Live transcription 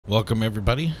Welcome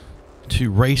everybody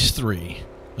to race 3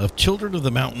 of Children of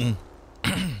the Mountain.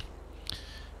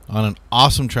 On an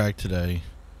awesome track today,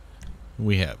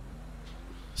 we have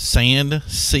sand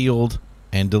sealed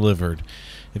and delivered.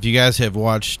 If you guys have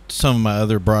watched some of my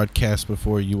other broadcasts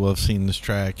before, you will have seen this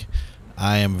track.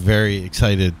 I am very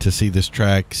excited to see this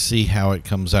track, see how it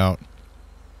comes out,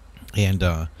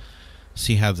 and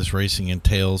see how this racing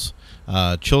entails.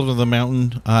 Children of the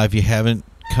Mountain, if you haven't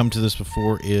come to this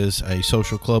before, is a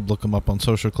social club. Look them up on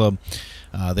Social Club.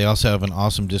 They also have an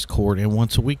awesome Discord, and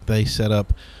once a week they set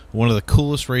up one of the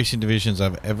coolest racing divisions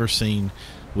I've ever seen,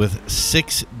 with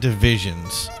 6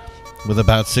 divisions with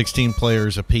about 16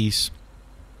 players apiece.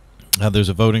 There's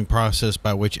a voting process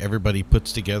by which everybody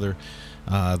puts together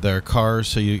their cars,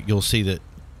 so you'll see that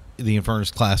the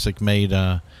Infernus Classic made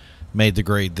the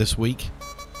grade this week,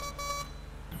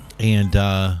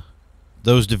 and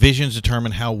those divisions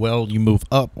determine how well you move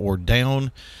up or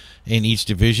down in each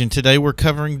division. Today we're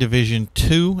covering Division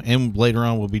 2, and later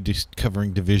on we'll be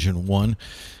covering Division 1.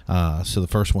 So the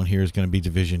first one here is going to be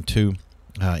Division 2.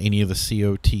 Any of the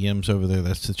CotMs over there,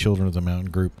 that's the Children of the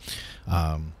Mountain group.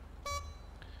 And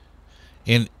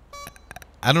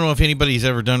I don't know if anybody's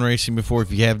ever done racing before.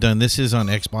 If you have done, this is on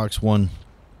Xbox One.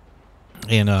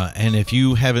 And if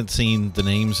you haven't seen the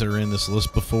names that are in this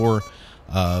list before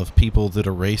of people that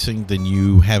are racing, then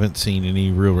you haven't seen any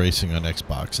real racing on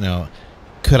Xbox. Now,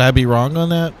 could I be wrong on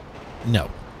that? No.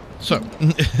 So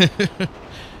I'm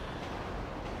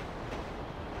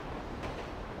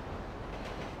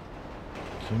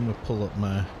going to pull up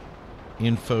my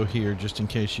info here just in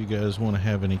case you guys want to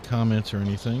have any comments or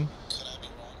anything. Could I be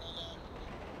wrong on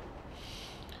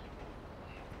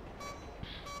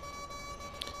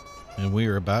that? And we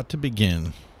are about to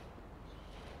begin.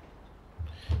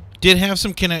 Did have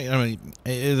some connect. I mean,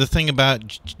 the thing about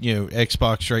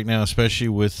Xbox right now, especially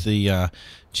with the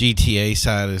GTA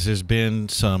side, is there's been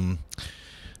some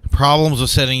problems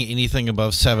with setting anything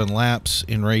above 7 laps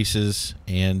in races,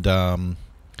 and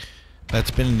that's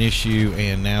been an issue.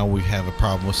 And now we have a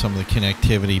problem with some of the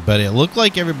connectivity. But it looked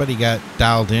like everybody got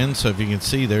dialed in. So if you can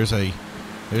see, there's a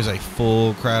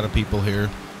full crowd of people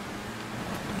here.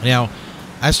 Now,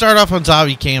 I start off on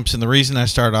Zavi Camps, and the reason I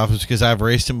start off is because I've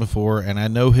raced him before, and I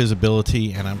know his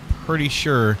ability, and I'm pretty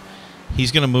sure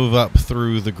he's going to move up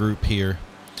through the group here.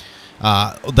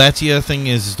 That's the other thing,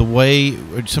 is the way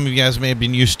some of you guys may have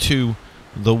been used to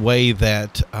the way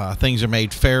that things are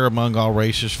made fair among all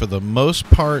racers. For the most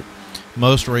part,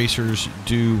 most racers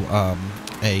do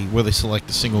where they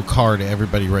select a single car to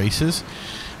everybody races,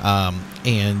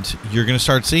 and you're going to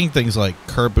start seeing things like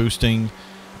curb boosting,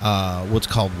 what's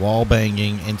called wall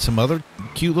banging, and some other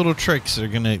cute little tricks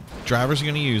that drivers are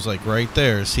gonna use. Like right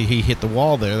there, see, he hit the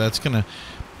wall there. That's gonna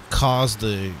cause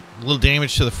the little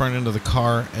damage to the front end of the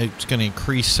car. It's gonna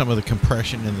increase some of the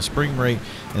compression in the spring rate,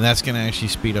 and that's gonna actually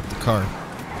speed up the car.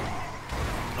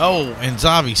 Oh, and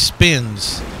Zavi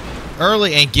spins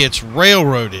early and gets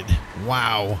railroaded.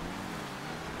 Wow.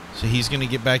 So he's gonna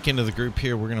get back into the group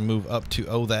here. We're gonna move up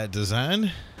to That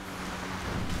Design.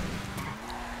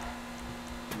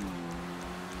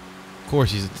 Of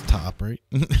course he's at the top, right?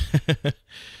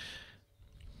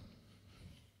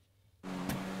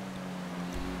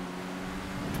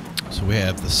 So we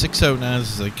have the 609s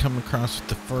as they come across with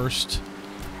the first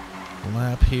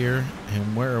lap here.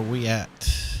 And where are we at?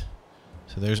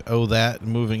 So there's That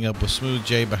moving up with Smooth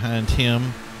J behind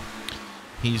him.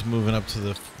 He's moving up to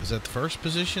the, is that the first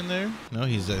position there? No,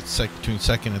 he's at between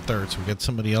second and third. So we got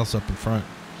somebody else up in front.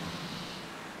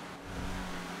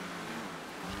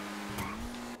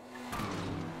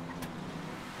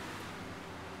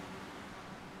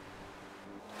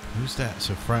 Who's that?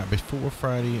 So before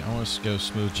Friday, I want us to go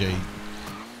Smooth J.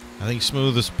 I think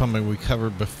Smooth is something we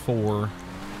covered before.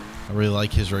 I really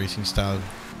like his racing style.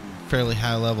 Fairly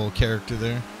high level character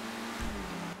there.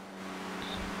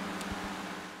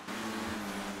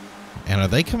 And are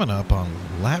they coming up on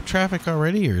lap traffic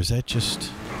already, or is that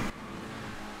just...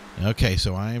 Okay,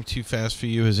 so I Am Too Fast For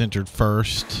You has entered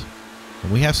first.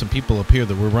 And we have some people up here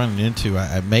that we're running into.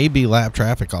 I may be lap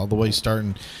traffic all the way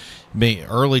starting... Be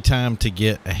early time to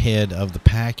get ahead of the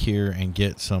pack here and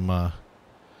get some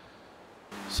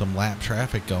lap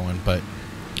traffic going, but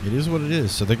it is what it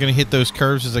is. So they're going to hit those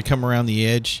curves as they come around the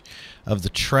edge of the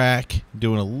track,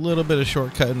 doing a little bit of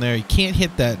shortcut in there. You can't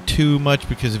hit that too much,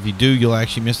 because if you do, you'll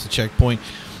actually miss the checkpoint,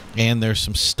 and there's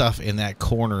some stuff in that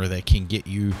corner that can get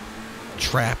you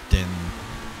trapped and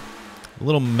a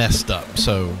little messed up.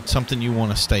 So something you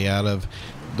want to stay out of.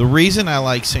 The reason I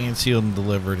like sand sealed and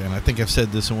delivered, and I think I've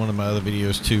said this in one of my other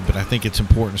videos too, but I think it's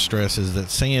important to stress, is that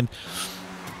sand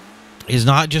is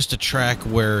not just a track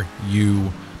where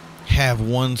you have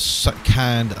one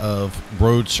kind of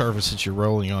road surface that you're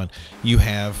rolling on. You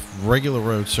have regular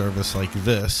road surface like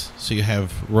this, so you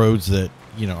have roads that,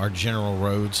 you know, are general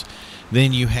roads.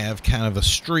 Then you have kind of a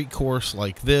street course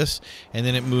like this, and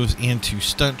then it moves into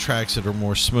stunt tracks that are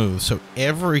more smooth. So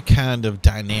every kind of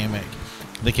dynamic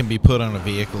that can be put on a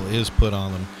vehicle is put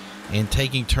on them, and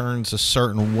taking turns a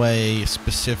certain way, a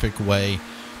specific way,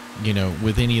 you know,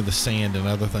 with any of the sand and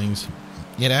other things,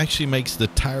 it actually makes the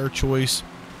tire choice,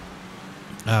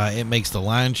 it makes the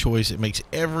line choice, it makes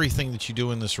everything that you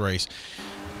do in this race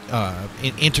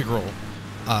integral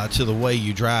to the way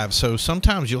you drive. So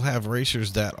sometimes you'll have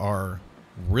racers that are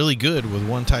really good with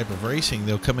one type of racing.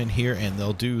 They'll come in here and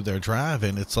they'll do their drive,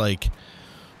 and it's like,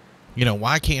 you know,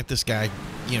 why can't this guy,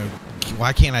 you know,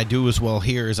 why can't I do as well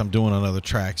here as I'm doing on other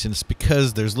tracks? And it's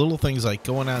because there's little things like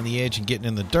going on the edge and getting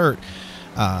in the dirt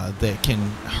that can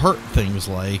hurt things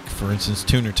like, for instance,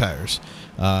 tuner tires.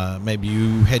 Maybe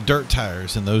you had dirt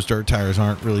tires, and those dirt tires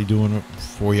aren't really doing it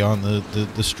for you on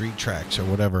the street tracks or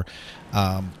whatever.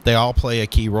 They all play a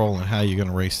key role in how you're going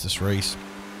to race this race.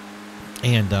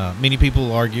 And many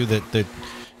people argue that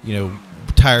you know,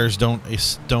 tires don't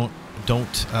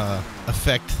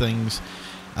affect things.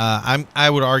 I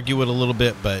would argue it a little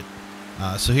bit, but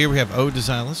so here we have O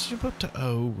design. Let's jump up to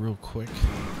O real quick.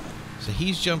 So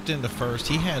he's jumped into first.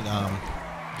 He had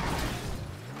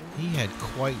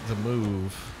quite the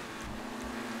move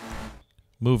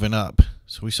moving up.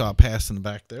 So we saw a pass in the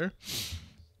back there.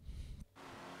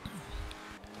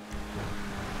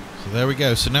 So there we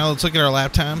go. So now let's look at our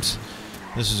lap times.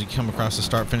 This is you come across the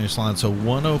start finish line. So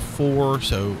 104.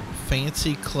 So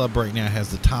Fancy Club right now has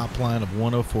the top line of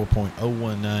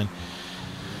 104.019.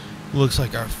 Looks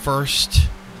like our first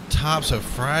top. So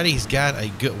Friday's got a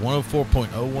good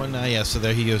 104.019. Yeah, so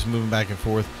there he goes, moving back and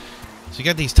forth. So you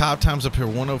got these top times up here: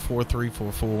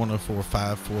 104.344,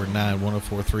 104.549,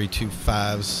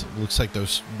 104.325s. Looks like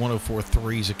those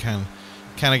 104.3s are kind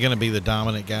of going to be the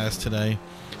dominant guys today.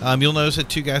 You'll notice that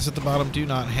two guys at the bottom do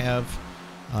not have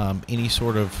any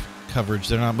sort of coverage.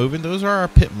 They're not moving. Those are our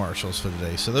pit marshals for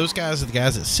today. So those guys are the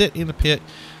guys that sit in the pit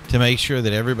to make sure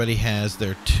that everybody has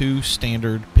their 2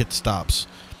 standard pit stops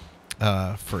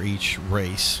for each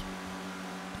race.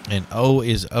 And O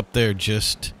is up there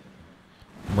just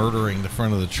murdering the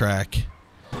front of the track,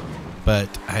 but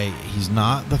he's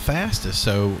not the fastest.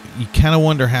 So you kind of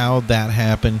wonder how that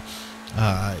happened.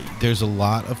 There's a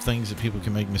lot of things that people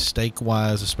can make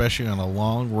mistake-wise, especially on a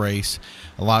long race.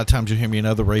 A lot of times you'll hear me in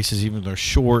other races, even though they're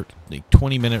short, like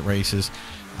 20-minute races,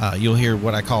 you'll hear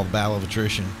what I call the battle of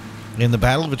attrition. And the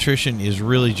battle of attrition is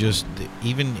really just,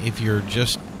 even if you're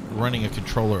just running a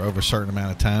controller over a certain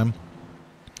amount of time,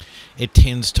 it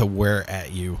tends to wear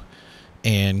at you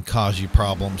and cause you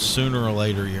problems. Sooner or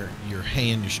later, your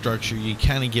hand, your structure, you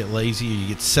kind of get lazy, you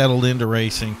get settled into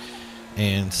racing,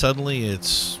 and suddenly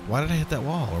it's, why did I hit that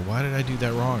wall? Or why did I do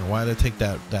that wrong? Or why did I take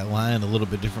that line a little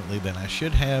bit differently than I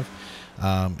should have?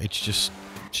 It's just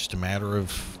a matter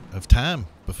of time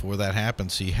before that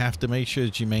happens. So you have to make sure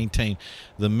that you maintain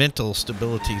the mental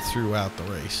stability throughout the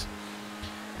race.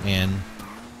 And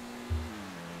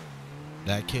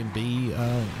that can be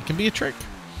a trick.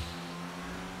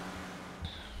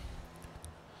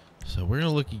 So we're going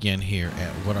to look again here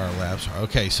at what our laps are.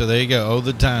 Okay, so there you go. Oh,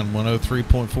 the time,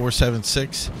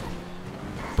 103.476.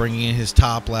 Bringing in his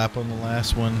top lap on the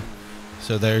last one.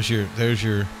 So there's your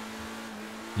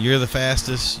you're the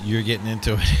fastest. You're getting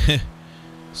into it.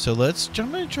 So let's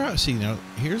jump in and try. See, now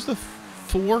here's the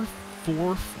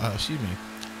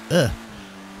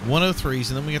 103s,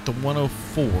 and then we got the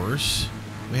 104s.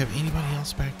 We have anybody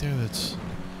else back there that's...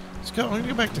 Let's go. I'm going to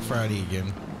go back to Friday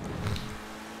again.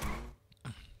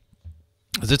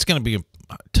 Because it's going to be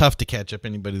tough to catch up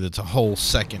anybody that's a whole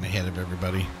second ahead of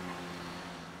everybody.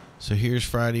 So here's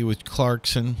Friday with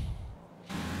Clarkson.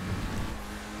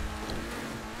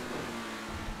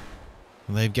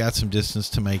 And they've got some distance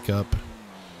to make up.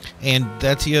 And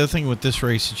that's the other thing with this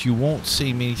race that you won't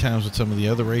see many times with some of the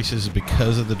other races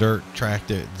because of the dirt track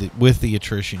with the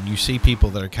attrition. You see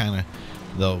people that are kind of,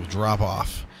 they'll drop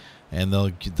off. And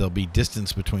there'll be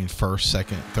distance between first,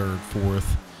 second, third,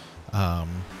 fourth.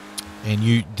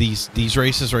 And these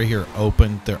races right here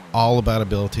open. They're all about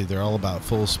ability. They're all about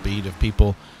full speed of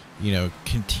people, you know,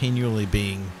 continually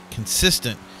being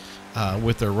consistent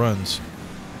with their runs.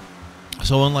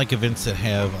 So unlike events that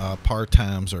have part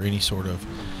times or any sort of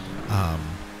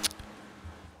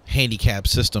handicap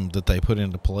system that they put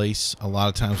into place, a lot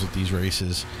of times with these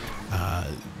races,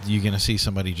 you're going to see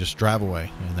somebody just drive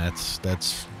away, and that's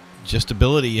just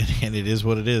ability, and it is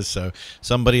what it is. So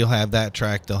somebody will have that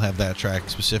track. They'll have that track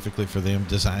specifically for them,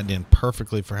 designed in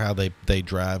perfectly for how they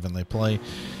drive and they play.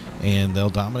 and they'll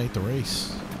dominate the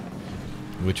race,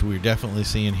 which we're definitely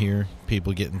seeing here.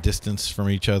 People getting distance from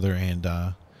each other and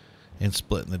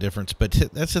splitting the difference. But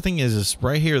that's the thing is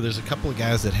right here, there's a couple of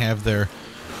guys that have their,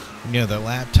 their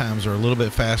lap times are a little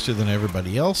bit faster than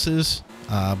everybody else's,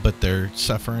 but they're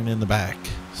suffering in the back.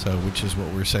 So, which is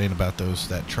what we're saying about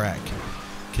that track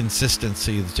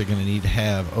consistency that you're going to need to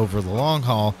have over the long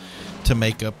haul to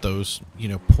make up those,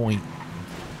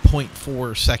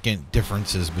 0.4 second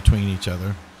differences between each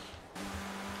other.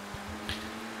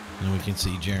 And we can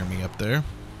see Jeremy up there.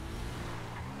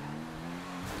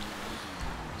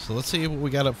 So let's see what we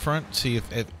got up front. See if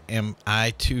am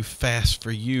I too fast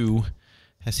for you?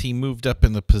 Has he moved up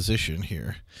in the position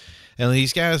here? And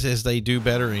these guys, as they do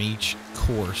better in each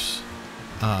course,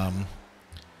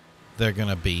 they're going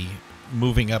to be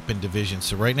moving up in division.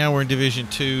 So right now we're in Division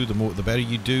 2. The better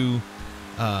you do,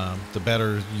 the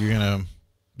better you're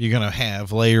gonna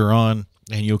have later on,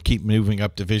 and you'll keep moving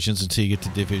up divisions until you get to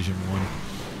Division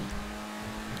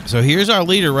 1. So here's our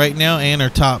leader right now, and our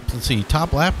top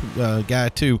lap guy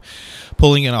too,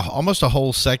 pulling in almost a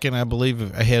whole second, I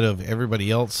believe, ahead of everybody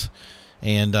else.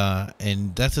 And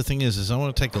that's the thing is I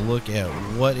want to take a look at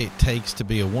what it takes to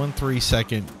be a 1-3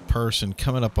 second person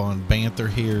coming up on Banther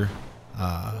here.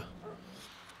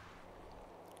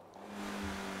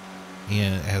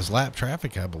 And has lap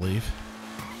traffic, I believe.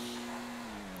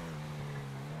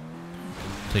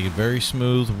 Take it very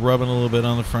smooth, rubbing a little bit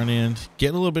on the front end,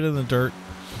 getting a little bit in the dirt,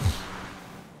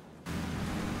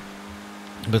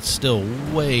 but still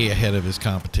way ahead of his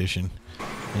competition.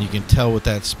 And you can tell with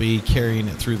that speed, carrying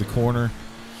it through the corner.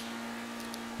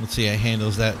 Let's see how he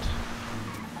handles that.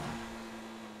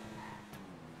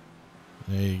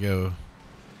 There you go.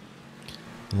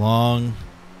 Long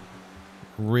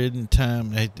ridden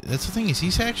time. That's the thing is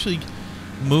he's actually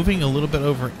moving a little bit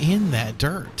over in that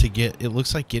dirt to get, it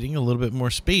looks like, getting a little bit more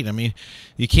speed. I mean,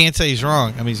 you can't say he's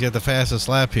wrong. I mean, he's got the fastest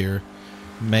lap here.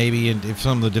 Maybe, and if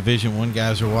some of the Division 1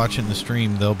 guys are watching the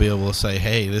stream, they'll be able to say,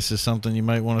 hey, this is something you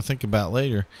might want to think about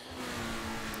later.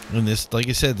 And this, like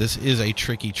I said, this is a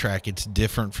tricky track. It's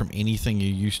different from anything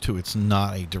you're used to. It's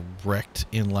not a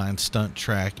direct inline stunt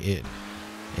track. It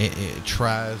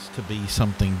tries to be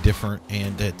something different,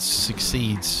 and it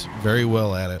succeeds very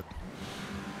well at it.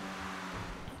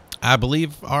 I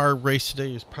believe our race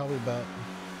today is probably about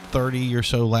 30 or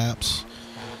so laps.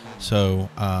 So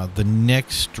the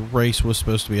next race was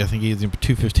supposed to be, I think, either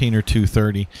 2:15 or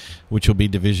 2:30, which will be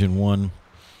Division 1.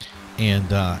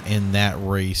 And in that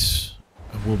race,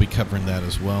 we'll be covering that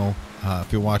as well.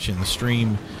 If you're watching the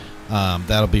stream,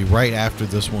 that'll be right after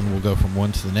this one. We'll go from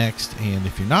one to the next. And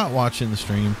if you're not watching the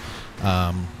stream,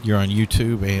 you're on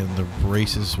YouTube, and the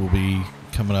races will be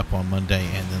coming up on Monday,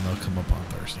 and then they'll come up on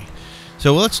Thursday.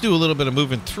 So let's do a little bit of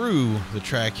moving through the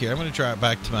track here. I'm going to drive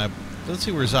back to let's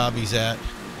see where Zavi's at.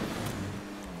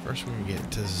 First, we're going to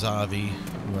get to Zavi,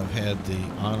 who I've had the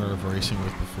honor of racing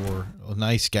with before. A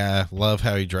nice guy. Love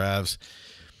how he drives.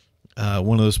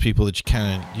 One of those people that you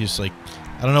kind of just like,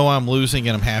 I don't know why I'm losing,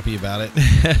 and I'm happy about it.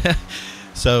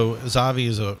 So Zavi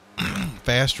is a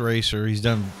fast racer. He's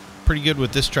done pretty good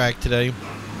with this track today.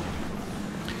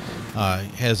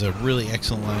 Has a really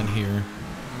excellent line here.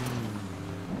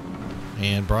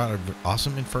 And brought an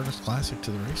awesome Infernus Classic to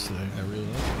the race today. I really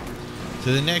like it.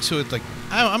 So the next one,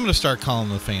 I'm going to start calling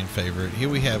the fan favorite. Here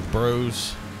we have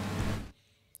Bros,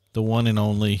 the one and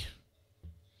only,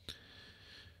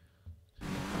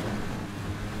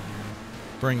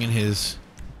 bringing his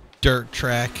dirt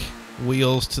track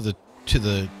wheels to the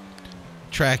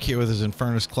track here with his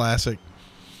Infernus Classic.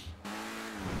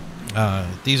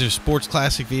 These are sports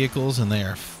classic vehicles, and they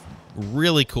are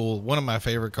really cool. One of my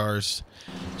favorite cars.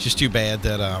 It's just too bad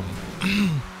that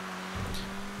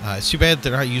it's too bad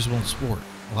they're not usable in sport.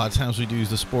 A lot of times we do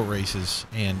the sport races,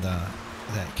 and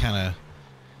that kind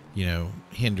of,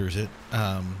 hinders it.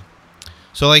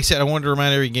 So like I said, I wanted to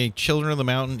remind everybody, Children of the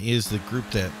Mountain is the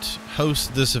group that hosts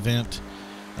this event.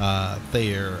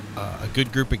 They are a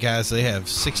good group of guys. They have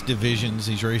 6 divisions.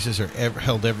 These races are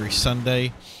held every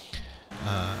Sunday.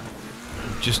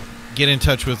 Just get in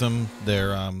touch with them.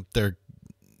 They're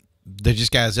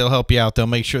just guys. They'll help you out. They'll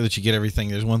make sure that you get everything.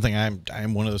 There's one thing,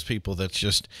 I'm one of those people that's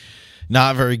just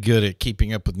not very good at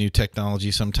keeping up with new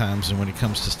technology sometimes, and when it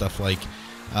comes to stuff like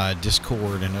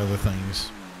Discord and other things,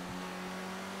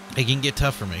 it can get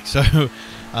tough for me. So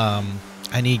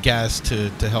I need guys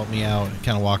to help me out and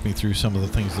kind of walk me through some of the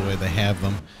things the way they have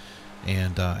them,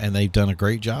 and they've done a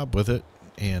great job with it,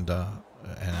 and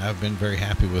I've been very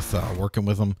happy with working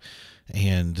with them,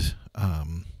 and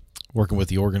working with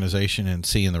the organization and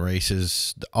seeing the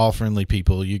races. All friendly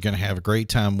people. You're going to have a great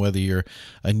time whether you're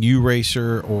a new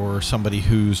racer or somebody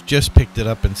who's just picked it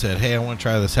up and said, hey, I want to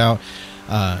try this out.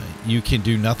 You can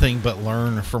do nothing but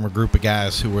learn from a group of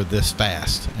guys who are this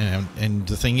fast. And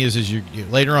the thing is you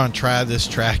later on try this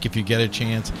track if you get a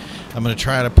chance. I'm going to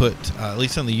try to put, at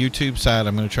least on the YouTube side,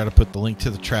 I'm going to try to put the link to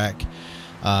the track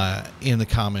in the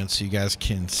comments so you guys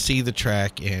can see the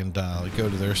track and go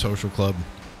to their social club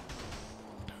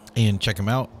and check them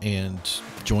out and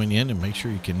join in and make sure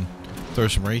you can throw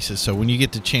some races. So when you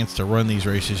get the chance to run these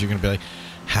races, you're going to be like,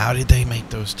 how did they make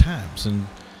those times? And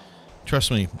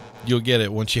trust me, you'll get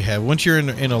it once you're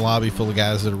in a lobby full of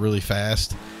guys that are really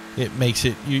fast. It makes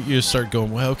it, you start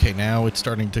going, well, okay, now it's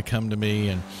starting to come to me,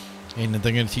 and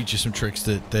they're going to teach you some tricks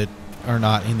that are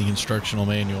not in the instructional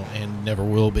manual and never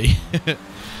will be.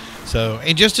 So,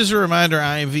 and just as a reminder,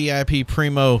 I am VIP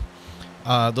Primo,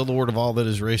 the Lord of all that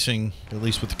is racing, at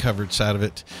least with the coverage side of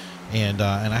it, and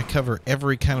I cover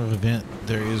every kind of event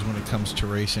there is when it comes to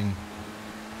racing.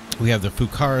 We have the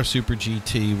Fukara Super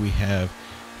GT, we have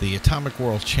the Atomic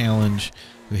World Challenge,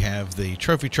 we have the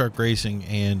Trophy Truck Racing,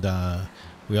 and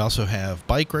we also have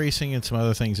bike racing and some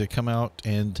other things that come out.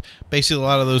 And basically a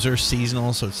lot of those are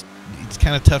seasonal, so it's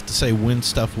kind of tough to say when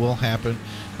stuff will happen.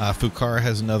 Fukara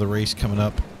has another race coming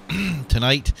up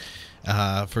tonight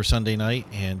for Sunday night,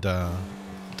 and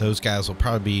those guys will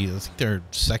probably be, I think they're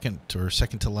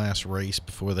second to last race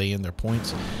before they end their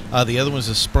points. The other one's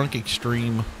a Sprunk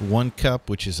Extreme 1 Cup,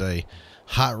 which is a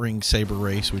hot ring saber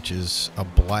race, which is a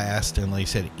blast. And like I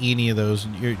said, any of those,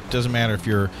 it doesn't matter if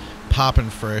you're popping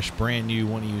fresh, brand new,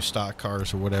 want to use stock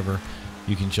cars or whatever,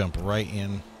 you can jump right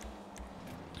in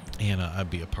and I'd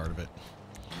be a part of it.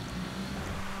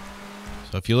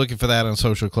 So if you're looking for that on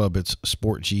Social Club, it's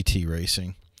Sport GT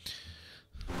Racing.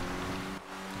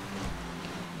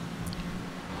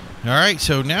 All right,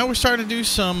 so now we're starting to do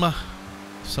some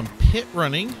pit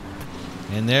running,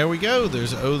 and there we go.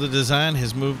 There's the Design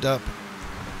has moved up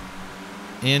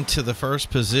into the first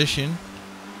position.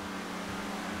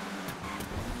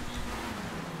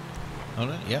 Oh,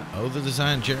 no, yeah. The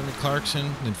Design, Jeremy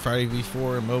Clarkson, then Friday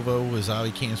V4 and Movo with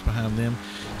Avi Camps behind them.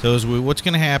 So what's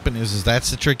going to happen is that's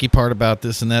the tricky part about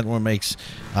this, and that one makes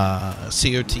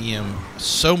COTM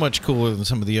so much cooler than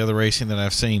some of the other racing that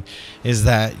I've seen, is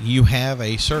that you have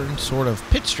a certain sort of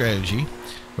pit strategy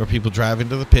where people drive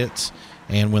into the pits,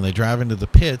 and when they drive into the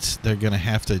pits, they're going to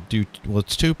have to do, well,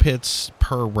 it's 2 pits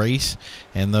per race,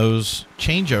 and those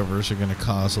changeovers are going to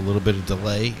cause a little bit of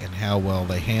delay in how well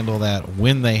they handle that,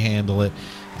 when they handle it,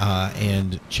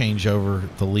 and change over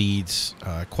the leads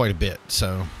quite a bit.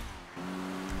 So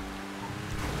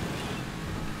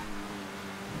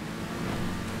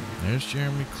there's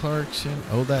Jeremy Clarkson.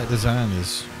 That Design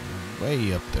is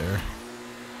way up there.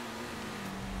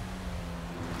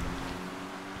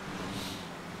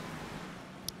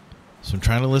 So I'm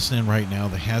trying to listen in right now.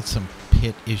 They had some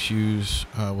pit issues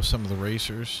with some of the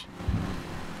racers.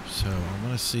 So I'm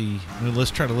going to see.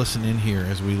 Let's try to listen in here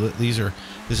as we.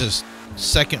 This is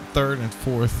second, third, and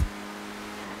fourth.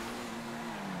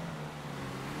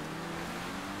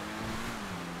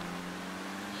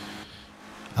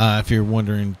 If you're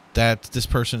wondering, this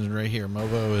person right here,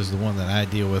 Movo, is the one that I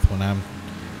deal with when I'm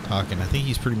talking. I think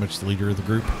he's pretty much the leader of the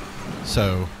group.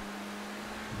 So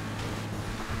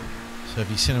if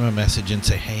you send him a message and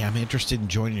say, hey, I'm interested in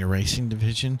joining your racing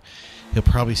division, he'll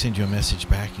probably send you a message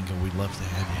back and go, we'd love to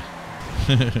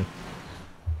have you.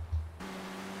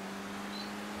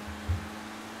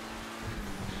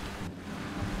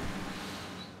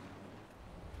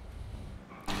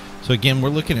 So again, we're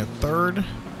looking at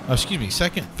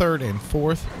second, third, and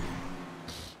fourth.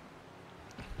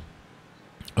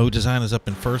 Design is up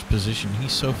in first position.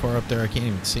 He's so far up there I can't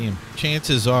even see him.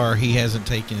 Chances are he hasn't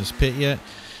taken his pit yet.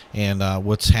 And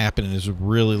what's happening is we're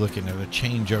really looking at a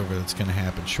changeover that's going to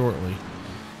happen shortly.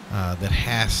 That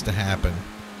has to happen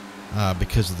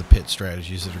because of the pit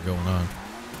strategies that are going on.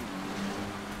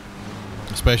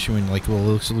 Especially when,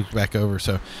 look back over.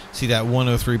 So, see that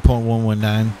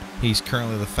 103.119? He's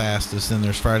currently the fastest. Then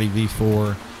there's Friday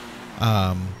V4.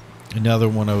 Another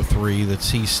 103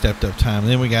 he's stepped up time. And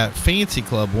then we got Fancy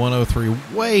Club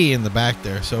 103 way in the back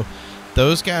there. So,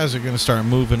 those guys are going to start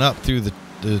moving up through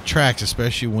the tracks,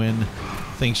 especially when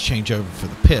things change over for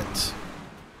the pits.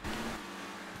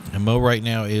 And Mo right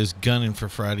now is gunning for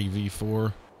Friday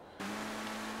V4.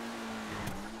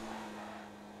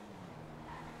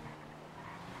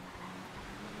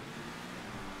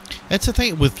 That's the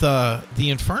thing with the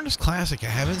Infernus Classic. I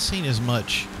haven't seen as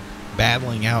much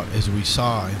battling out as we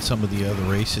saw in some of the other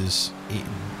races.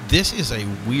 This is a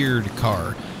weird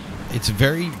car. It's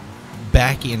very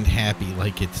back end happy.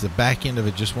 Like it's the back end of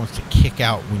it just wants to kick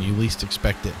out when you least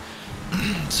expect it.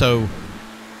 So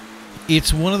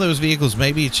it's one of those vehicles,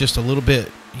 maybe it's just a little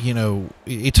bit, you know,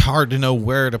 it's hard to know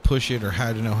where to push it or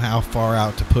how to know how far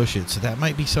out to push it. So that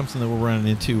might be something that we're running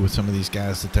into with some of these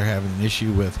guys that they're having an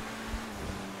issue with.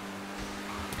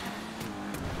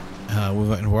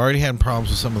 We're already having problems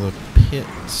with some of the pit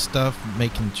stuff,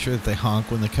 making sure that they honk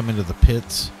when they come into the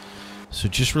pits. So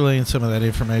just relaying some of that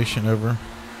information over.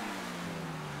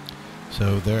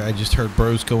 So there, I just heard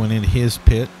Bros going into his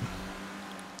pit.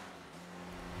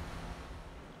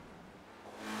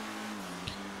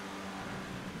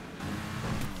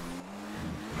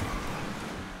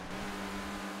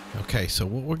 Okay, so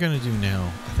what we're going to do now,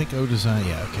 I think O design,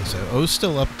 yeah, okay, so O's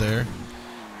still up there,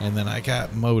 and then I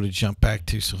got Mo to jump back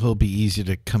to, so he'll be easy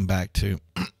to come back to.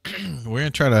 We're going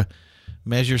to try to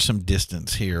measure some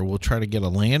distance here. We'll try to get a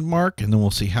landmark, and then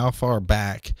we'll see how far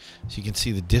back, so you can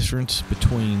see the difference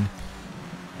between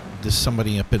this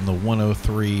somebody up in the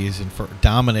 103s and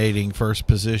dominating first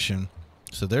position.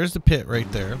 So there's the pit right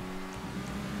there.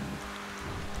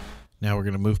 Now we're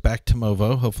going to move back to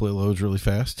Movo. Hopefully it loads really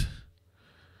fast.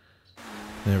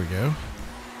 There we go.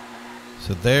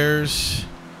 So there's...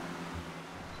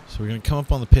 So we're going to come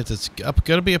up on the pits. It's going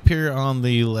to be up here on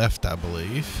the left, I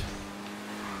believe.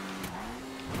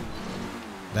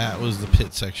 That was the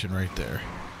pit section right there.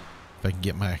 If I can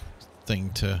get my thing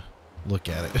to look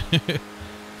at it.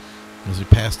 As we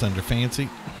passed under Fancy.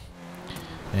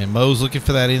 And Mo's looking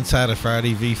for that inside of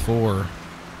Friday V4.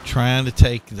 Trying to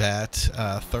take that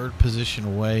third position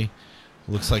away.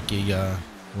 Looks like he,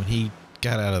 when he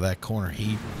got out of that corner,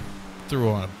 he threw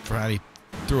on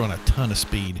a ton of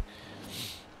speed.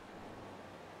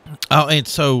 Oh, and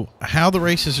so how the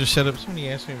races are set up, somebody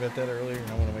asked me about that earlier, and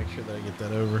I want to make sure that I get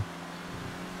that over.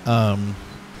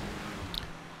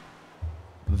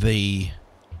 The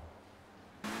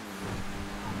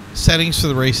settings for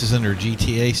the races under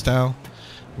GTA style,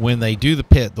 when they do the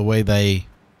pit the way they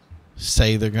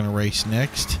say they're going to race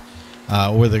next,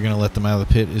 or they're going to let them out of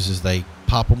the pit, is they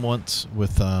pop them once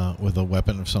with a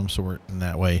weapon of some sort, and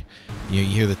that way you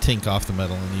hear the tink off the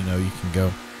metal and you know you can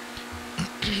go.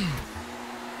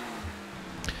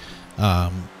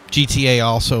 GTA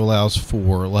also allows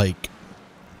for, like,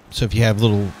 so if you have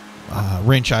little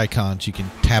wrench icons, you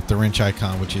can tap the wrench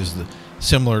icon, which is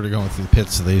similar to going through the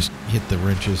pits, so they just hit the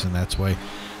wrenches, and that's why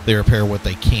they repair what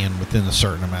they can within a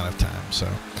certain amount of time. So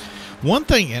one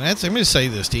thing, and I'm going to say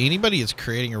this to anybody that's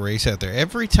creating a race out there,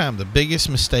 every time the biggest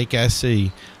mistake I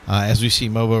see, as we see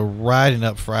Movo riding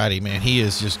up Friday, man, he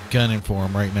is just gunning for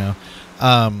him right now.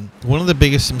 One of the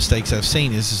biggest mistakes I've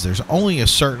seen is there's only a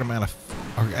certain amount of,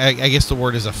 or I guess the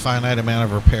word is a finite amount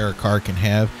of repair a car can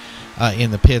have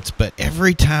in the pits, but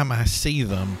every time I see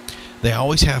them, they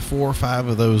always have 4 or 5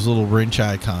 of those little wrench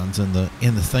icons in the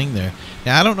thing there.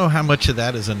 Now, I don't know how much of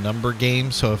that is a number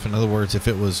game. So if, in other words, if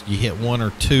it was you hit 1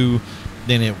 or 2,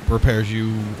 then it repairs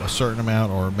you a certain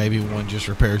amount, or maybe one just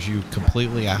repairs you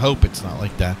completely. I hope it's not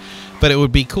like that. But it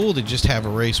would be cool to just have a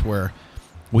race where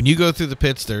when you go through the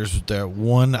pits, there's that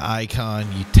one icon,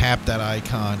 you tap that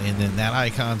icon, and then that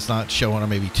icon's not showing, or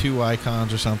maybe 2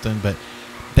 icons or something, but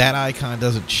that icon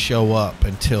doesn't show up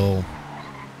until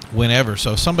whenever.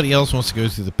 So if somebody else wants to go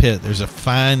through the pit, there's a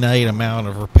finite amount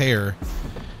of repair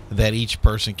that each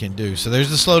person can do. So there's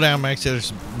the slowdown max.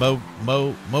 There's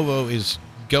Movo is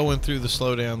going through the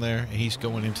slowdown there, and he's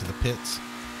going into the pits.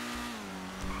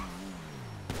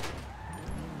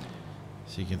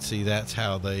 So you can see that's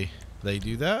how they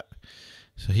do that.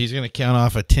 So he's going to count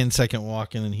off a 10-second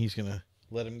walk, and then he's going to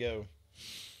let him go.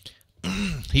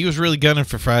 He was really gunning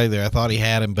for Friday there. I thought he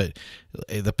had him, but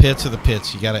the pits are the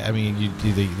pits. You got to, I mean,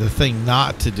 the thing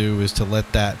not to do is to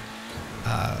let that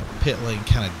pit lane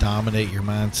kind of dominate your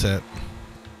mindset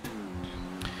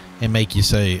and make you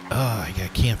say, oh, I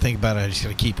can't think about it. I just got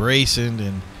to keep racing,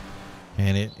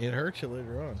 and it hurts you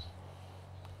later on.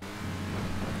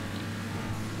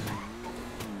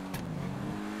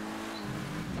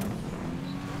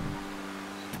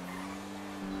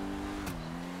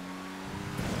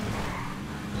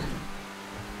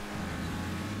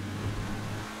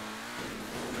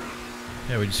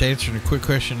 Yeah, we're just answering a quick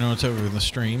question. No, it's over in the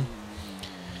stream.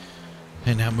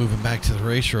 And now moving back to the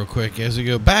race real quick as we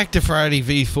go back to Friday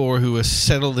V4, who has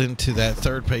settled into that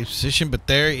third place position. But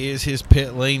there is his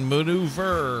pit lane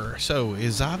maneuver. So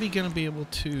is Avi going to be able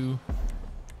to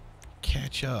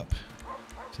catch up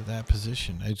to that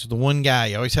position? It's the one guy.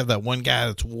 You always have that one guy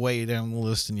that's way down the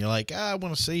list, and you're like, I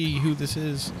want to see who this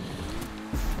is.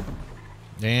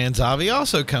 And Zavi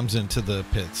also comes into the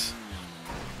pits.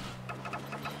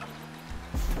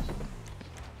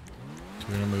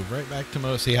 We're gonna move right back to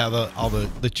Mo. See how all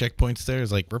the checkpoints there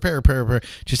is like repair, repair, repair.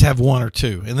 Just have one or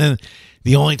two, and then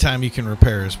the only time you can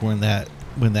repair is when that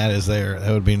is there.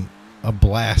 That would be a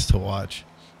blast to watch.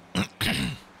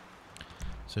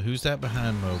 So who's that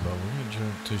behind Mobo? We're gonna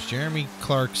jump to Jeremy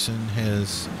Clarkson.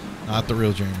 Has not the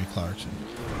real Jeremy Clarkson.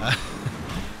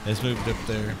 Has moved up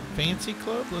there. Fancy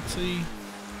Club. Let's see.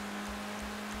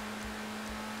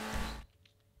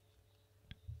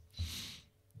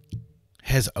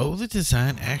 Has the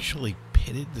Design actually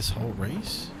pitted this whole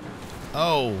race?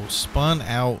 Oh, spun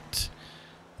out,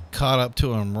 caught up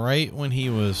to him right when he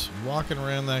was walking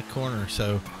around that corner.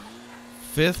 So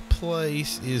 5th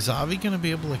place. Is Avi going to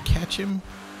be able to catch him?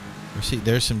 Or see,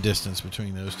 there's some distance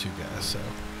between those two guys. So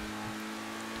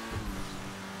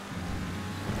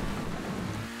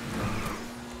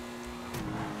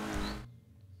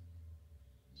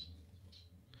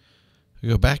we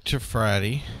go back to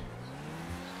Friday.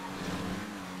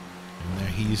 And there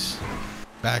he's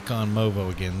back on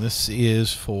Movo again. This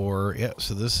is for,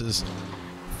 so this is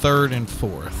 3rd and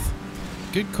 4th.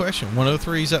 Good question.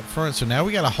 103s up front. So now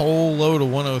we got a whole load of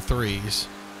 103s.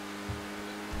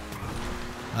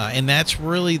 And that's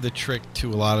really the trick to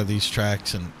a lot of these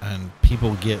tracks. And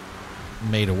people get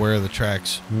made aware of the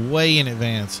tracks way in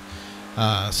advance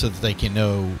so that they can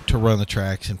know to run the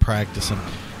tracks and practice them.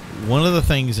 One of the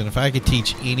things, and if I could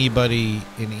teach anybody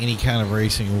in any kind of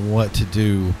racing what to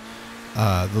do,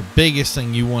 the biggest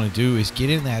thing you want to do is get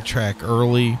in that track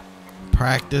early,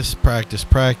 practice, practice,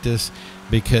 practice,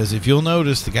 because if you'll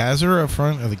notice, the guys that are up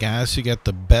front are the guys who got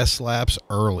the best laps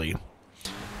early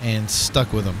and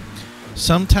stuck with them.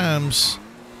 Sometimes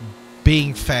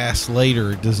being fast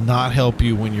later does not help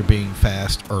you when you're being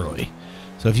fast early.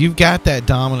 So if you've got that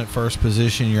dominant first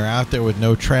position, you're out there with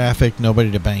no traffic, nobody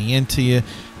to bang into you,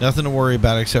 nothing to worry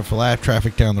about except for lap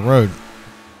traffic down the road.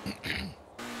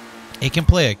 It can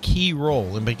play a key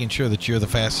role in making sure that you're the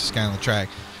fastest guy on the track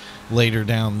later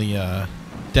down the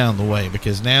way,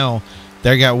 because now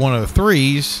they got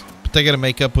 103s, but they got to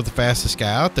make up with the fastest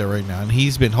guy out there right now, and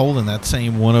he's been holding that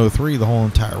same 103 the whole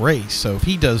entire race. So if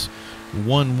he does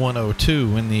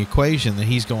 102 in the equation, then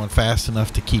he's going fast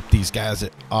enough to keep these guys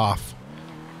off.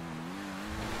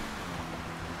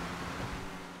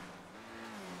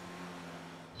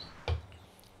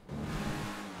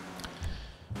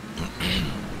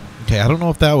 Okay, I don't know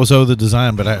if that was the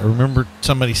Design, but I remember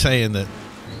somebody saying that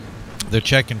they're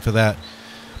checking for that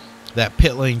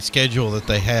pit lane schedule that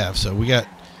they have. So we got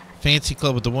Fancy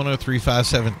Club with the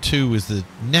 103.572 is the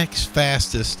next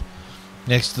fastest,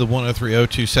 next to the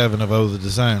 103.027 of the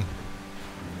Design.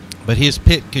 But his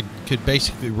pit could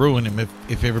basically ruin him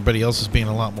if everybody else is being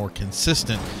a lot more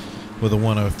consistent with a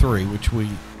 103, which we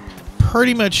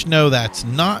pretty much know that's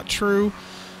not true.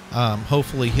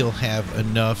 Hopefully he'll have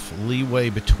enough leeway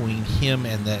between him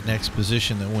and that next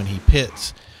position that when he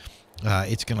pits,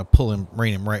 it's going to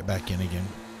rein him right back in again.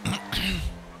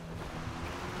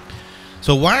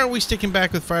 So why are we sticking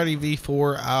back with Friday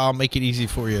V4? I'll make it easy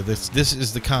for you. This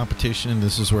is the competition.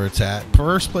 This is where it's at.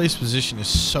 First place position is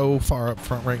so far up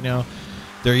front right now,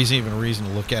 there isn't even a reason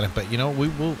to look at it. But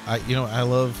I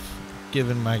love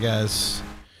giving my guys.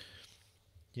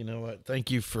 You know what?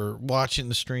 Thank you for watching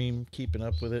the stream, keeping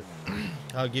up with it.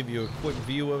 I'll give you a quick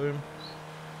view of him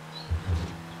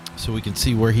so we can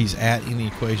see where he's at in the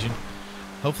equation.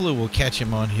 Hopefully we'll catch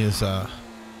him on his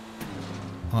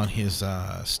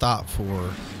stop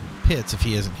for pits if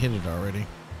he hasn't hit it already.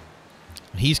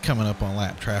 He's coming up on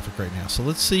lap traffic right now. So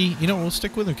let's see. We'll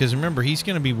stick with him because remember, he's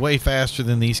going to be way faster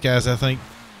than these guys, I think.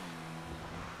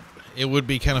 It would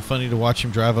be kind of funny to watch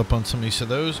him drive up on somebody. So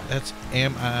that's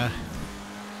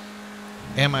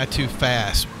Am I too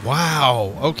fast?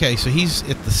 Wow. Okay, so he's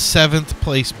at the 7th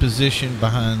place position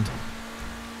behind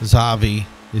Zavi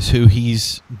is who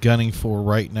he's gunning for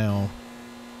right now.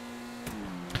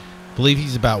 I believe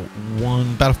he's about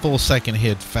a full second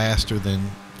ahead faster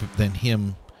than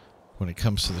him when it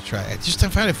comes to the track. I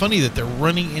find it funny that they're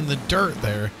running in the dirt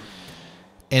there.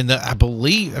 And I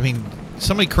mean,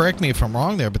 somebody correct me if I'm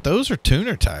wrong there, but those are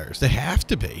tuner tires. They have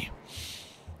to be.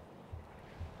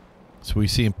 So we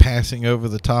see him passing over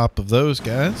the top of those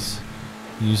guys,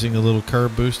 using a little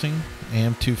curb boosting.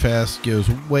 Am Too Fast goes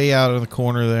way out of the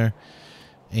corner there.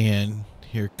 And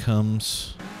here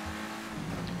comes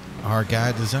our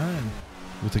guy Design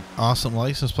with an awesome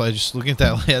license plate. Just looking at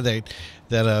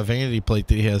that vanity plate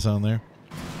that he has on there.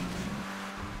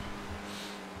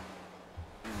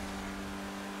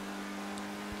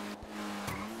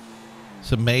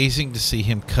 It's amazing to see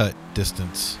him cut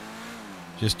distance.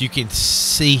 You can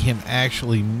see him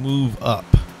actually move up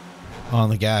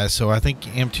on the guys. So I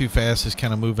think Am Too Fast is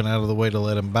kind of moving out of the way to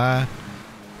let him by.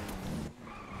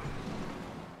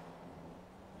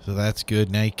 So that's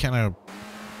good. Now he kind of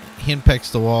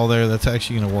henpecks the wall there. That's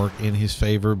actually going to work in his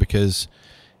favor because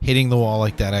hitting the wall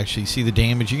like that, actually see the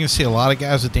damage. You can see a lot of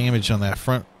guys with damage on that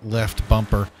front left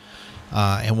bumper.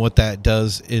 And what that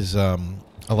does is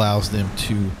allows them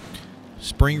to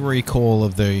spring recoil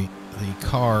of the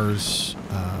car's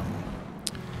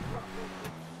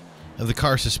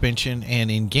car suspension,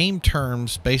 and in game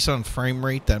terms, based on frame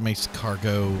rate, that makes the car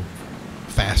go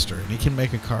faster, and it can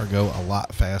make a car go a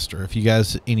lot faster. If you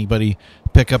guys, anybody,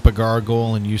 pick up a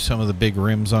gargoyle and use some of the big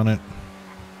rims on it,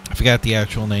 I forgot the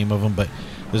actual name of them, but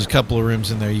there's a couple of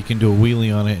rims in there. You can do a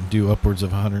wheelie on it and do upwards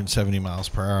of 170 miles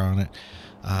per hour on it.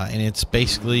 And it's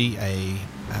basically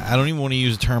I don't even want to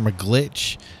use the term a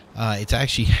glitch. It's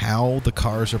actually how the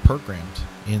cars are programmed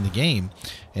in the game.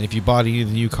 And if you bought any of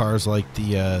the new cars like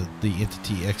the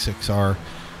Entity XXR,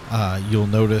 you'll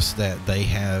notice that they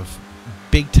have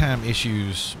big time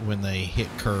issues when they hit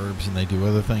curbs and they do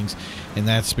other things, and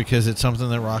that's because it's something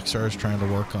that Rockstar is trying to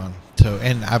work on. So,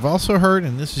 and I've also heard,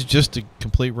 and this is just a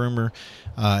complete rumor,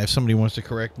 if somebody wants to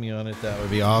correct me on it, that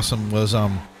would be awesome, was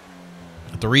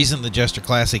the reason the Jester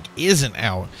Classic isn't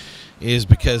out is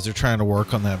because they're trying to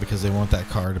work on that, because they want that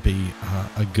car to be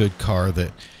a good car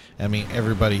that, I mean,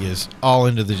 everybody is all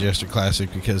into the Jester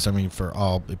Classic because, I mean, for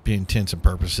all intents and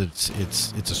purposes,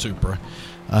 it's a Supra.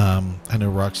 I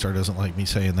know Rockstar doesn't like me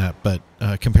saying that, but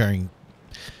comparing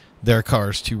their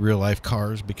cars to real life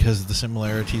cars because of the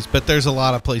similarities. But there's a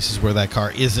lot of places where that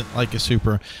car isn't like a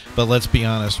Supra. But let's be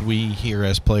honest, we here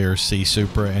as players see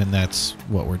Supra, and that's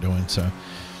what we're doing. So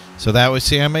that was,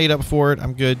 see, I made up for it.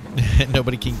 I'm good.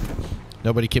 Nobody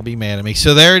can be mad at me.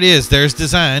 So there it is. There's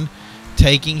Design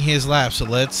taking his lap. So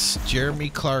let's Jeremy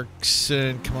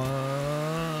Clarkson. Come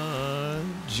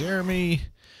on, Jeremy.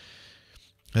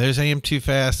 There's AM Too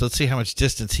Fast. Let's see how much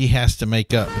distance he has to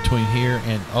make up between here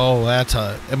and, oh,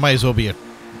 it might as well be a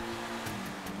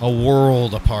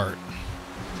world apart.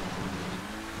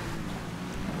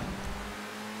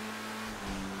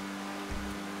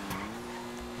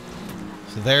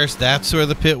 So that's where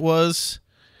the pit was.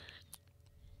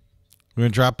 We're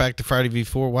going to drop back to Friday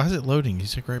V4. Why is it loading?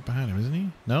 He's like right behind him, isn't he?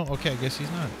 No? Okay, I guess he's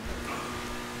not.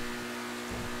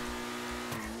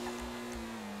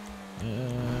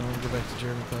 Go back to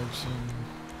Jeremy Clarkson.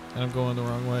 And I'm going the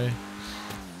wrong way.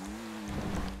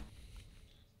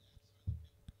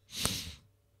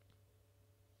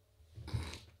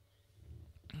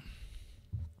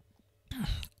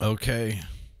 Okay.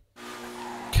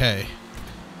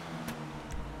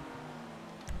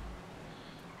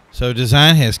 So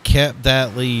Design has kept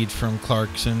that lead from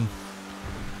Clarkson.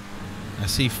 I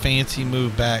see Fancy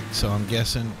move back, so I'm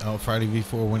guessing, oh, Friday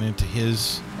V4 went into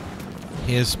his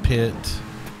pit.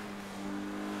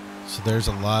 So there's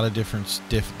a lot of different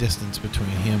distance between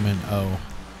him and O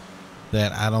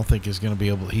that I don't think he's going to be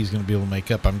able to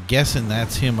make up. I'm guessing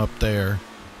that's him up there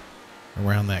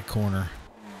around that corner.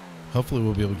 Hopefully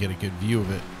we'll be able to get a good view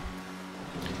of it.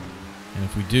 And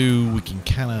if we do, we can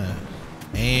kind of,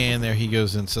 and there he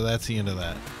goes in. So that's the end of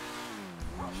that.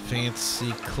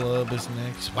 Fancy Club is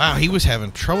next. Wow, he was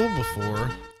having trouble before.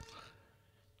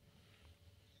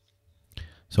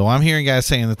 So I'm hearing guys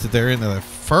saying that they're in their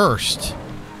first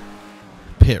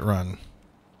pit run.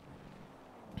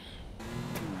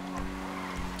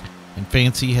 And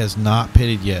Fancy has not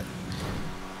pitted yet.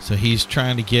 So he's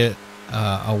trying to get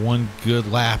a one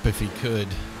good lap if he could.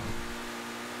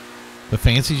 But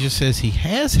Fancy just says he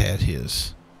has had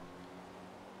his.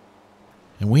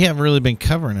 And we haven't really been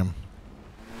covering him.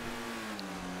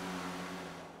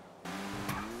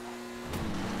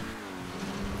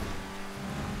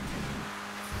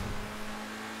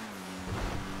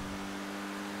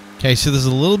 Okay, so there's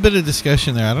a little bit of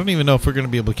discussion there. I don't even know if we're going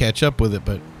to be able to catch up with it,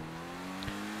 but...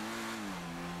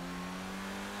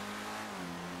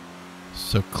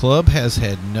 So Club has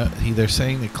had no... They're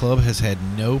saying that Club has had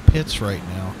no pits right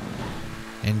now.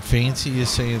 And Fancy is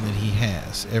saying that he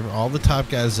has. All the top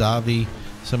guys, Zavi,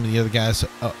 some of the other guys,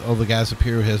 all the guys up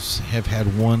here have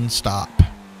had one stop.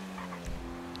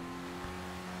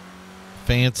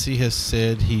 Fancy has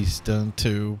said he's done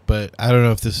two, but I don't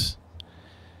know if this...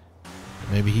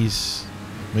 Maybe he's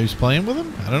playing with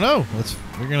him. I don't know.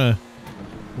 We're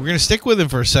gonna stick with him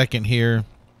for a second here.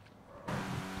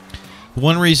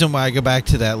 One reason why I go back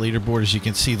to that leaderboard is you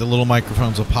can see the little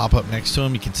microphones will pop up next to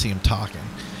him. You can see him talking,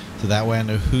 so that way I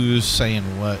know who's saying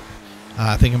what.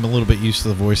 I think I'm a little bit used to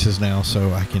the voices now,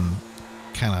 so I can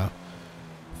kind of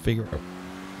figure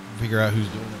out who's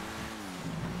doing it.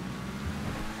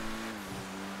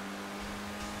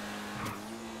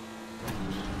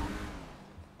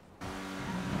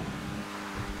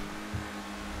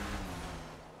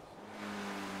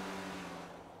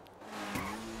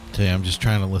 Okay, I'm just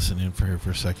trying to listen in for her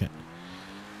for a second.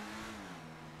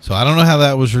 So I don't know how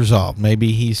that was resolved.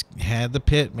 Maybe he's had the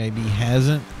pit, maybe he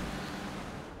hasn't.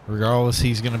 Regardless,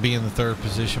 he's going to be in the third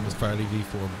position with Friday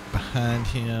V4 behind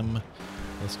him.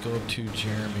 Let's go to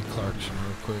Jeremy Clarkson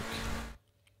real quick.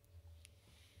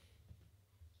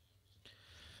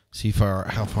 See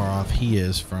how far off he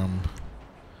is from...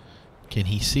 Can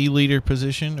he see leader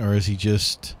position, or is he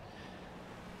just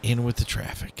in with the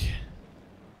traffic?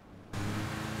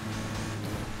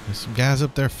 There's some guys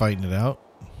up there fighting it out.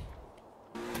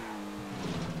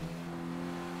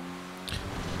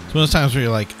 It's one of those times where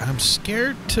you're like, I'm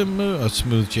scared to move. Oh,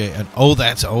 Smooth J. And oh,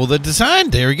 that's the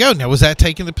design. There we go. Now, was that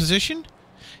taking the position?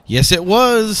 Yes, it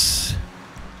was.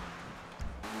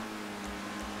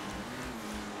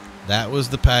 That was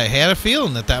the... I had a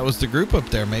feeling that was the group up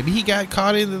there. Maybe he got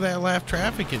caught into that lap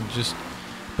traffic and just...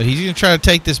 But he's going to try to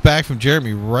take this back from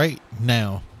Jeremy right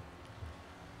now.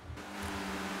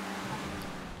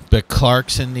 But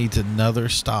Clarkson needs another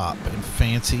stop, and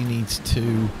Fancy needs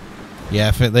 2.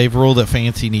 Yeah, they've ruled that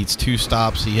Fancy needs 2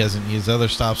 stops. He hasn't. His other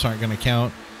stops aren't going to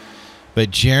count.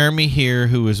 But Jeremy here,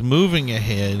 who is moving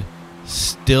ahead,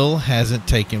 still hasn't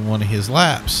taken one of his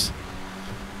laps.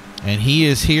 And he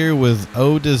is here with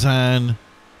O Design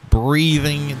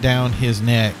breathing down his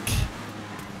neck.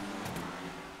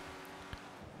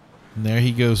 And there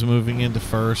he goes, moving into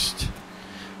first.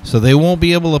 So they won't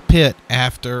be able to pit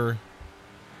after...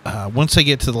 once they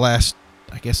get to the last...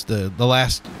 I guess the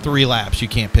last 3 laps, you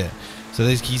can't pit. So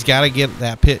he's got to get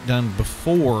that pit done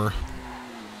before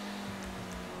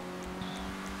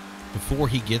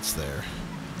he gets there.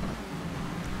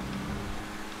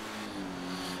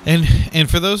 And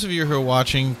for those of you who are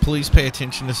watching, please pay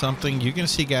attention to something. You're going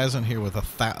to see guys on here with a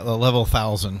level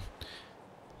 1000.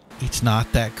 It's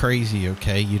not that crazy,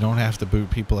 okay? You don't have to boot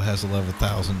people that has a level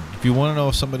 1000. If you want to know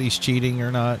if somebody's cheating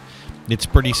or not, it's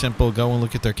pretty simple. Go and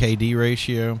look at their KD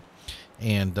ratio,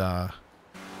 and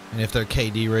if their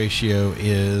KD ratio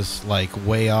is like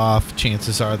way off,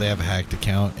 chances are they have a hacked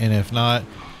account. And if not,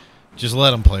 just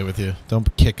let them play with you.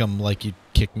 Don't kick them like you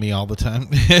kick me all the time.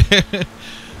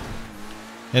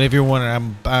 And if you're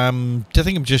wondering, I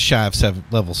think I'm just shy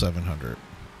of level 700.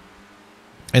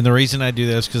 And the reason I do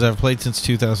that is because I've played since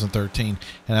 2013,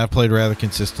 and I've played rather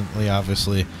consistently.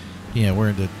 Obviously, we're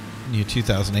into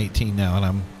 2018 now,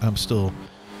 and I'm still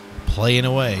playing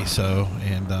away. So,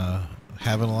 and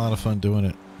having a lot of fun doing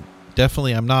it.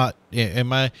 Definitely, I'm not.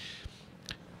 Am I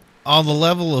on the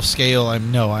level of scale?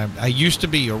 I used to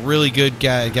be a really good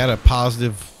guy. I got a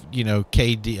positive,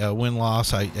 KD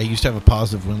win-loss. I used to have a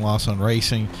positive win-loss on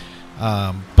racing,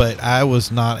 but I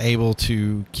was not able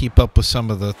to keep up with some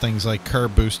of the things like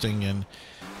curb boosting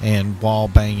and wall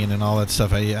banging and all that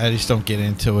stuff. I just don't get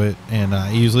into it, and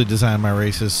I usually design my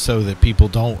races so that people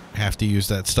don't have to use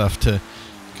that stuff to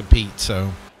compete.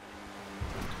 So,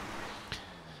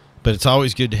 but it's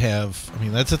always good to have.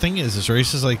 That's the thing is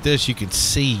races like this, you can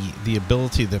see the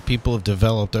ability that people have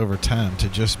developed over time to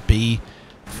just be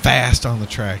fast on the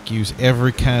track, use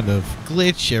every kind of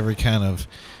glitch, every kind of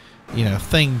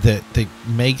thing that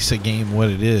makes a game what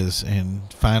it is,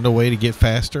 and find a way to get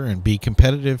faster and be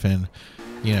competitive. And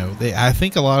I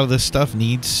think a lot of this stuff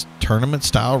needs tournament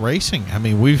style racing.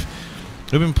 We've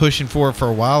been pushing for it for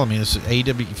a while. It's AW.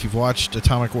 If you've watched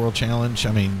Atomic World Challenge,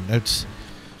 it's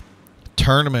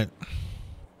tournament.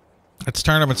 It's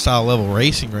tournament style level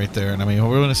racing right there. And we're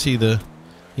going to see the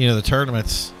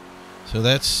tournaments. So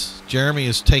that's Jeremy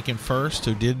is taken first.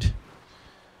 Who did?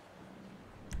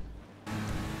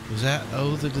 Was that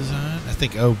O the design? I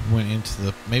think O went into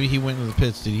the... Maybe he went into the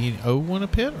pits. Did O win a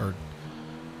pit? Or...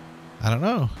 I don't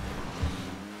know.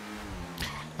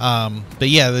 But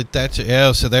yeah, that's...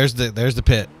 Oh, so there's the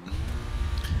pit.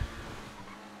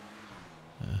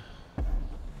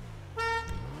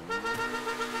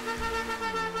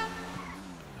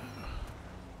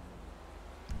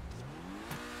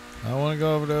 I want to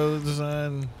go over to O the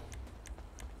design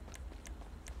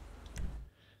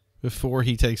before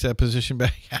he takes that position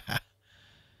back.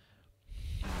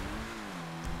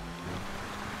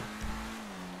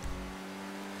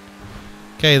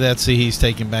 Okay, that's he's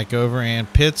taken back over,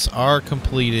 and pits are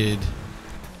completed.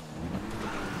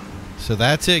 So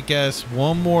that's it, guys.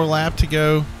 One more lap to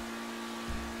go.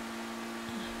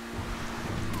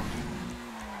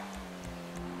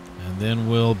 And then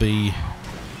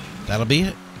that'll be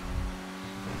it.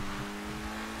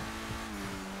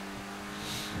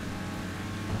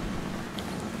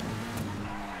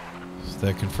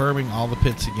 They're confirming all the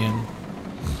pits again.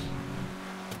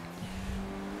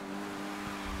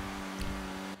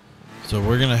 So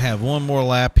we're going to have one more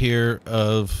lap here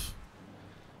of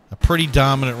a pretty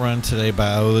dominant run today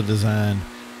by O the Design.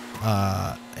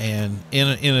 and in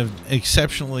an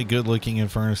exceptionally good-looking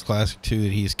Infernus Classic 2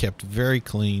 that he's kept very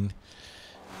clean.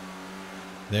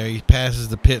 There he passes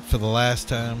the pit for the last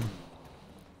time.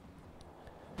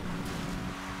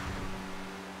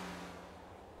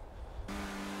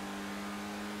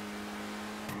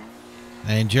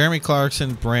 And Jeremy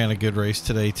Clarkson ran a good race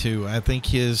today too. I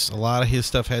think a lot of his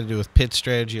stuff had to do with pit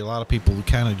strategy. A lot of people who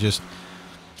kind of just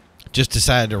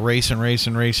decided to race, and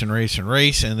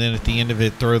then at the end of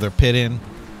it throw their pit in.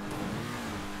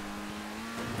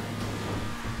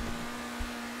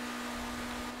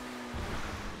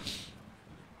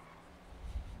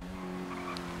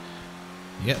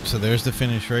 Yep, so there's the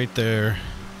finish right there.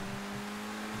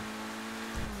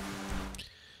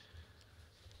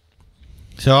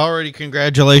 So already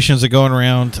congratulations are going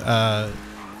around. Let's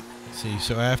see,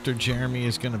 so after Jeremy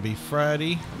is going to be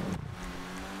Friday.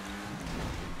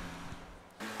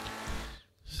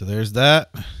 So there's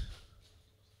that.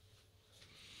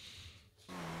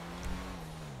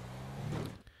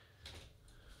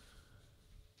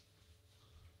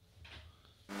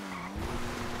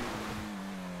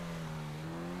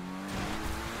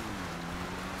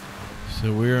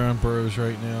 So we're on Bros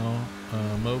right now.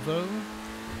 Movo.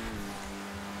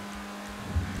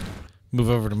 Move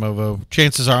over to Movo.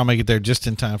 Chances are I'll make it there just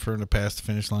in time for him to pass the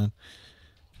finish line.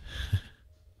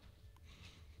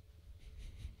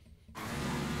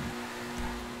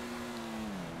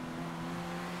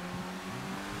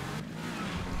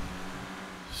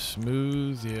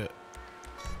 Smooth, yeah.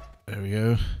 There we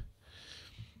go.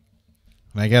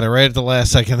 And I got it right at the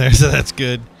last second there, so that's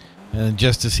good. And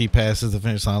just as he passes the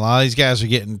finish line, a lot of these guys are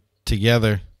getting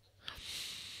together.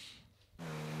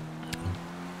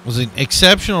 It was an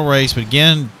exceptional race, but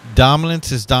again,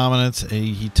 dominance is dominance.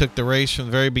 He took the race from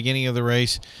the very beginning of the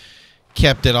race,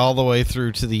 kept it all the way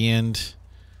through to the end.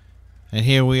 And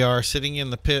here we are sitting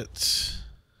in the pits.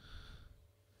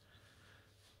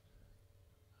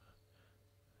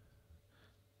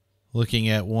 Looking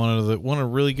at one of a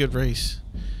really good race.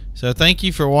 So thank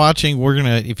you for watching. We're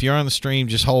gonna, if you're on the stream,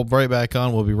 just hold right back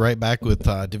on. We'll be right back with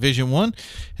Division 1.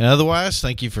 And otherwise,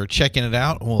 thank you for checking it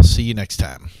out, and we'll see you next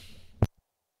time.